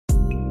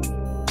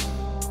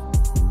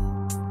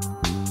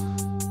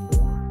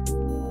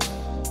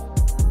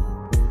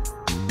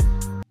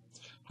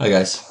Hi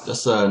guys,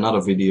 just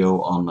another video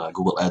on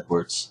Google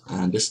AdWords,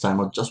 and this time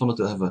I just wanted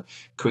to have a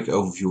quick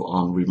overview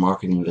on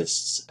remarketing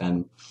lists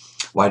and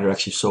why they're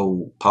actually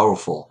so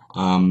powerful.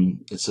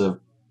 It's a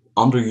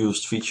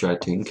underused feature, I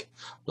think.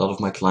 A lot of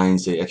my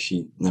clients, they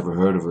actually never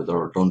heard of it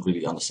or don't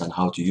really understand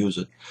how to use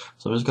it.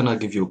 So I'm just gonna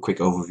give you a quick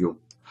overview.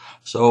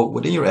 So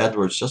within your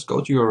AdWords, just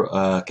go to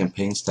your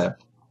campaigns tab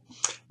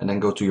and then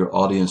go to your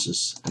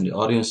audiences, and the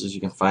audiences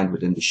you can find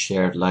within the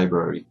shared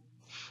library.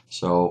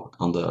 So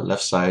on the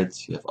left side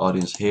you have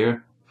audience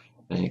here,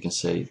 and you can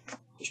say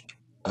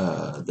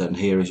then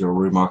here is your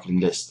remarketing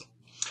list.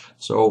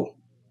 So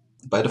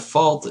by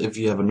default, if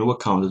you have a new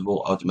account, it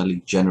will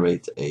automatically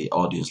generate a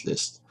audience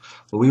list.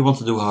 What we want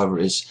to do, however,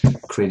 is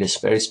create a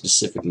very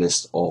specific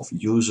list of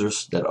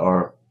users that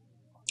are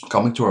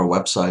coming to our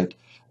website,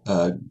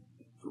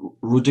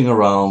 routing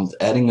around,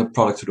 adding a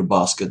product to the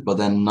basket, but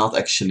then not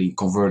actually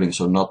converting,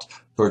 so not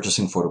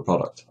purchasing for the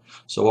product.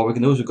 So what we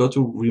can do is we go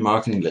to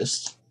remarketing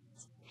list,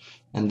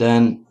 and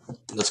then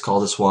let's call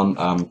this one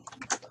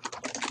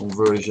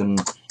conversion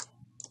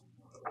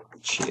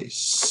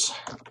chase.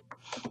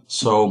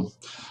 So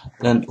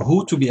then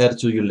who to be added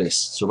to your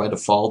list? So by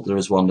default there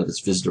is one that is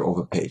visitor of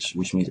a page,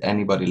 which means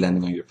anybody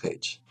landing on your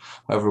page.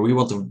 However, we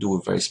want to do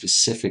a very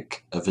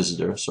specific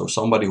visitor, so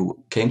somebody who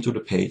came to the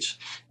page,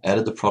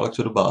 added the product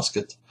to the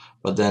basket,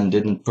 but then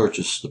didn't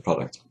purchase the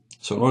product.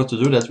 So in order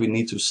to do that, we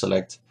need to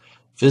select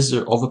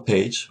visitor of a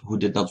page who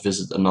did not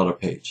visit another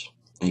page.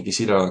 And you can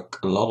see there are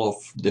a lot of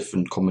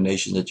different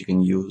combinations that you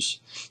can use.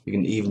 You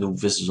can even do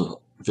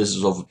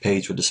visitors of a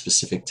page with a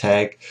specific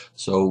tag,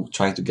 so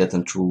trying to get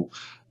them through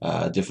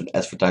different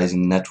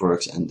advertising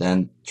networks and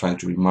then trying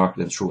to remarket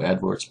them through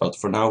AdWords. But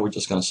for now, we're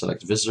just going to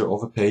select visitor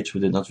of a page who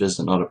did not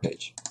visit another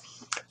page.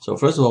 So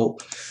first of all,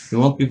 we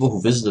want people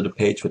who visited a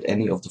page with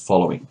any of the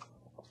following.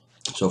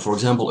 So for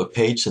example, a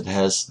page that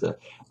has the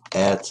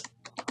add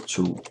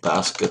to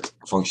basket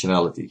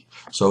functionality.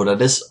 So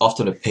that is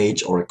often a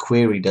page or a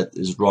query that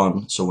is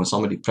run. So when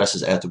somebody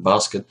presses add to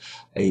basket,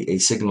 a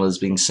signal is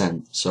being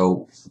sent.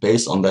 So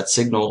based on that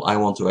signal, I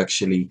want to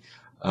actually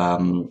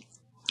do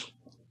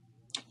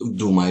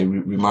my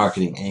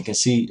remarketing, and you can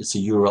see it's a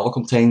URL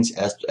contains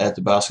add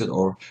to basket,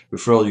 or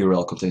referral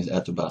URL contains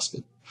add to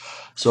basket.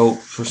 So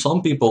for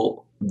some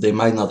people, they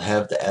might not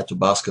have the add to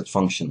basket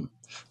function.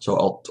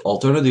 So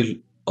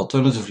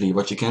alternatively,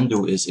 what you can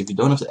do is, if you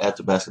don't have the add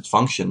to basket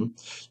function,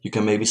 you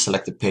can maybe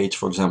select a page,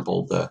 for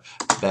example, the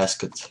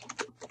basket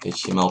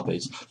HTML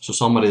page. So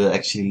somebody that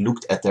actually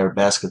looked at their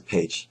basket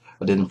page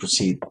but didn't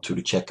proceed to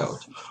the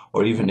checkout.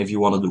 Or even if you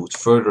want to do it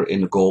further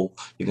in the goal,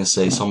 you can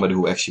say somebody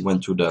who actually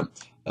went to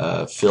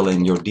the fill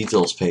in your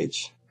details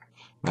page,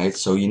 right?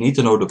 So you need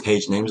to know the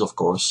page names, of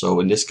course. So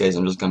in this case,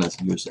 I'm just going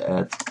to use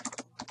add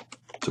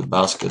to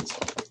basket,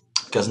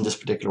 because in this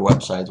particular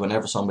website,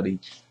 whenever somebody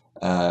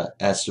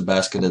adds to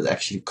basket, it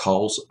actually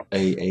calls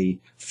a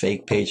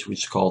fake page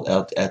which is called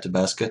add to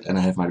basket, and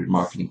I have my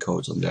remarketing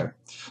codes on there.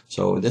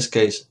 So in this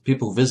case,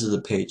 people who visit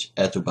the page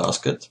add to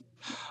basket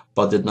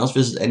but did not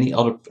visit any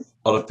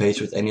other page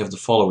with any of the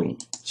following.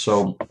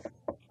 So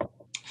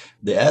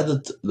they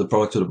added the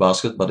product to the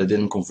basket, but they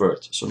didn't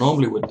convert. So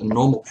normally, with the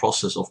normal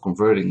process of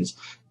converting is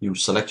you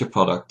select your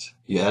product,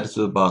 you add it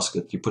to the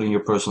basket, you put in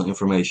your personal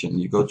information,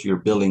 you go to your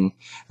billing,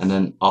 and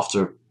then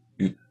after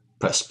you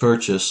press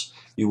purchase,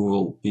 you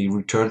will be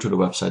returned to the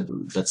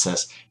website that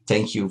says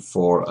thank you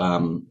for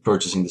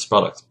purchasing this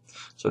product.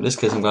 So in this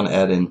case, I'm going to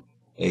add in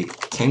a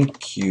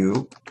thank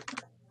you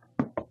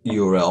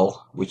URL,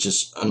 which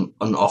is an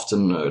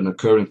often an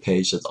occurring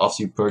page that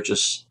after you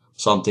purchase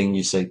something,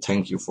 you say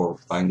thank you for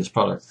buying this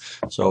product.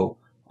 So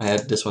I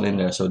had this one in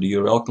there. So the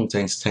URL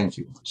contains thank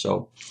you.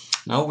 So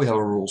now we have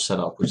a rule set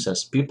up which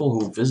says people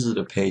who visit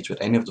a page with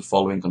any of the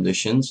following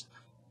conditions,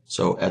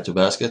 so add to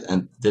basket,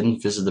 and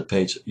didn't visit the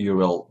page,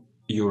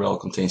 URL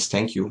contains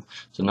thank you.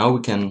 So now we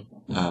can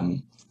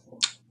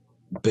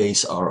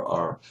base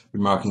our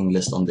remarketing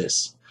list on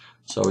this.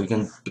 So you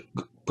can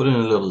put in a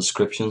little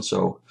description.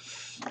 So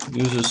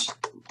users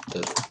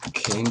that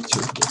came to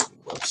the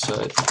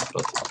website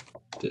but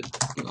did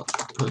not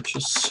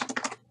purchase,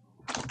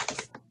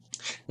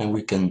 and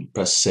we can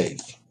press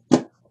save.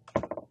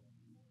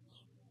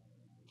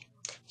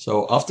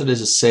 So after this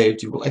is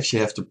saved, you will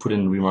actually have to put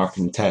in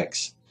remarketing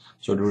tags.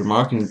 So the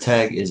remarketing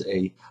tag is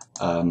a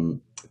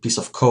piece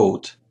of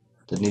code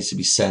that needs to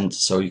be sent,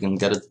 so you can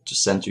get it to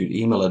send to your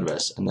email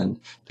address, and then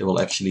they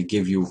will actually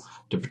give you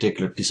the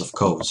particular piece of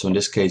code. So in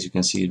this case, you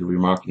can see the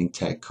remarketing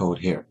tag code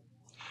here,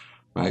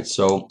 right?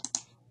 So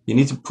you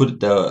need to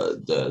put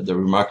the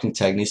remarketing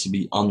tag needs to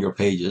be on your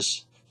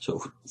pages, so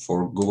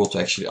for Google to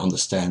actually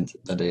understand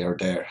that they are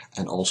there,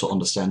 and also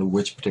understand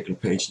which particular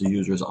page the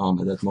user is on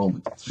at that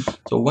moment.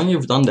 So when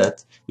you've done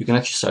that, you can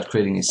actually start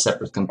creating a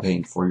separate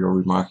campaign for your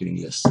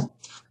remarketing list.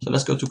 So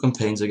let's go to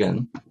campaigns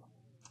again.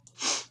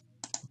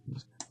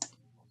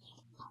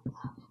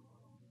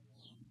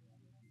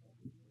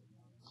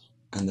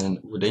 And then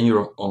within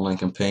your online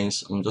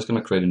campaigns, I'm just going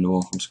to create a new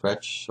one from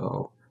scratch.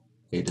 So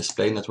a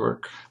display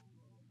network.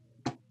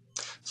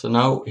 So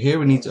now here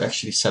we need to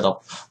actually set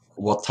up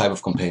what type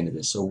of campaign it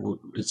is. So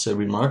it's a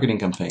remarketing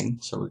campaign.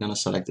 So we're gonna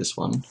select this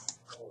one,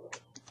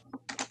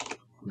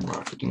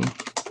 remarketing,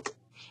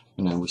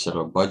 and then we set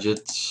our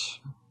budget.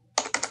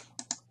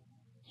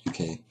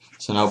 Okay,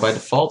 so now by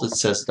default it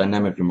says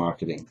dynamic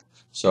remarketing.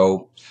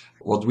 So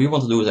what we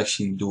want to do is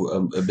actually do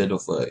a bit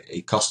of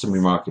a custom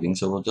remarketing.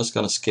 So we're just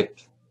gonna skip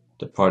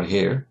the part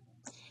here,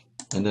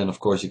 and then of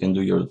course you can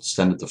do your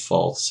standard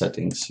default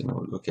settings,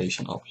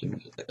 location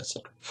options,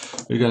 etc.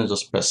 We're gonna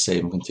just press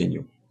save and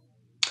continue.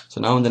 So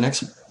now in the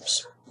next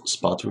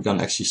spot we're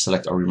gonna actually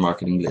select our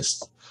remarketing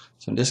list.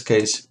 So in this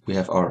case we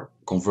have our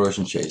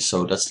conversion chase.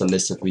 So that's the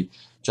list that we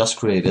just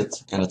created,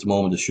 and at the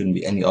moment there shouldn't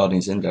be any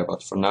audience in there,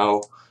 but for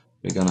now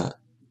we're gonna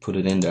put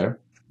it in there,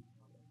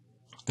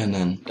 and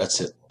then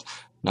that's it.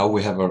 Now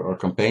we have our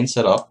campaign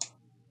set up.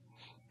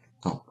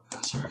 Oh,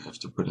 sorry, I have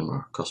to put in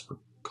our cost per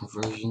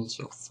conversion,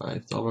 so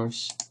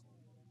 $5.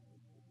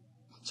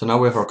 So now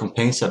we have our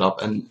campaign set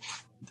up, and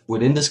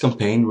within this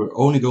campaign we're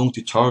only going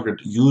to target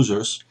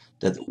users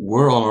that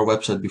were on our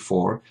website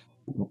before,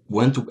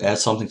 went to add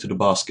something to the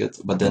basket,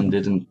 but then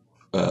didn't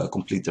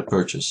complete their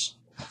purchase.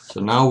 So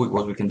now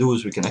what we can do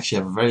is we can actually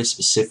have a very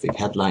specific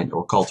headline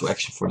or call to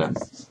action for them.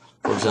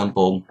 For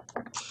example,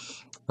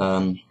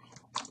 by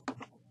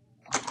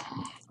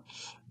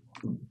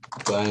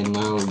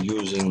now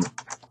using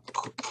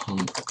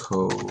coupon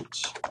code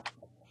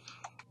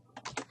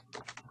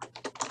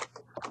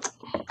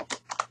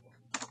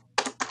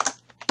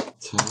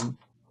 $10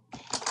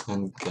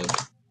 and get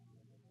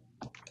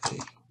a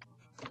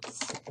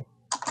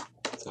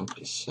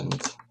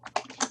 10%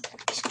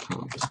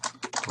 discount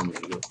on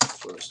your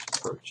first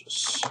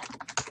purchase.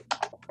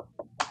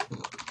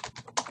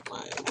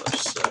 My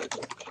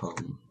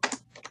website.com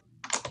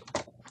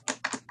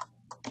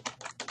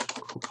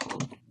coupon,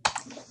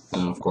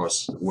 and of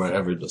course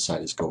wherever the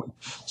site is going.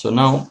 So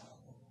now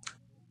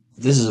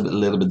this is a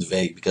little bit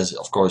vague because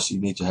of course you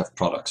need to have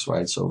products,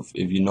 right? So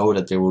if you know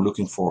that they were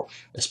looking for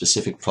a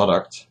specific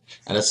product,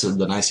 and that's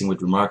the nice thing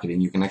with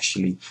remarketing, you can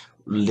actually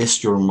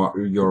list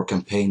your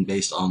campaign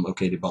based on,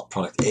 okay, they bought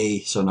product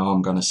A, so now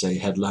I'm gonna say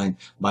headline,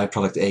 buy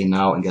product A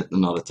now and get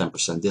another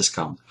 10%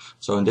 discount.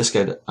 So in this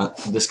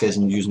case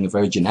I'm using a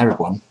very generic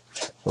one.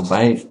 So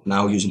by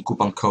now using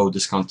coupon code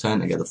discount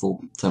 10 I get a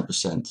full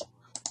 10%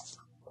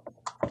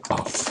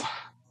 off.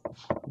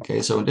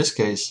 Okay, so in this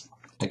case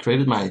I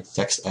created my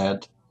text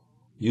ad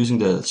using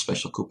the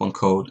special coupon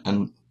code,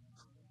 and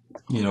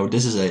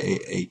this is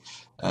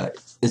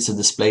it's a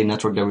display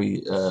network that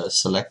we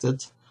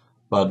selected,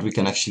 but we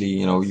can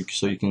actually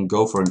so you can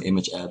go for an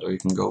image ad or you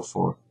can go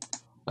for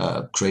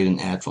create an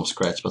ad from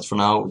scratch, but for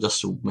now,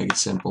 just to make it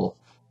simple,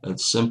 a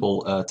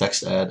simple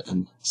text ad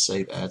and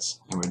save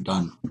ads, and we're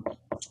done.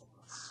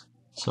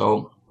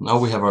 So now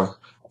we have our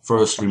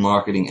first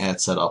remarketing ad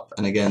set up,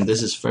 and again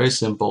this is very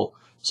simple.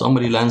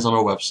 Somebody lands on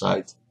our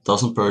website,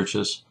 doesn't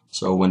purchase,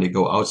 so when they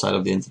go outside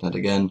of the internet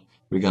again,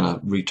 we're gonna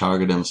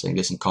retarget them saying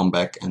listen, come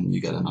back and you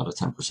get another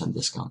 10%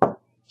 discount.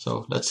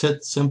 So that's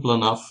it, simple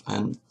enough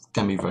and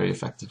can be very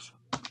effective.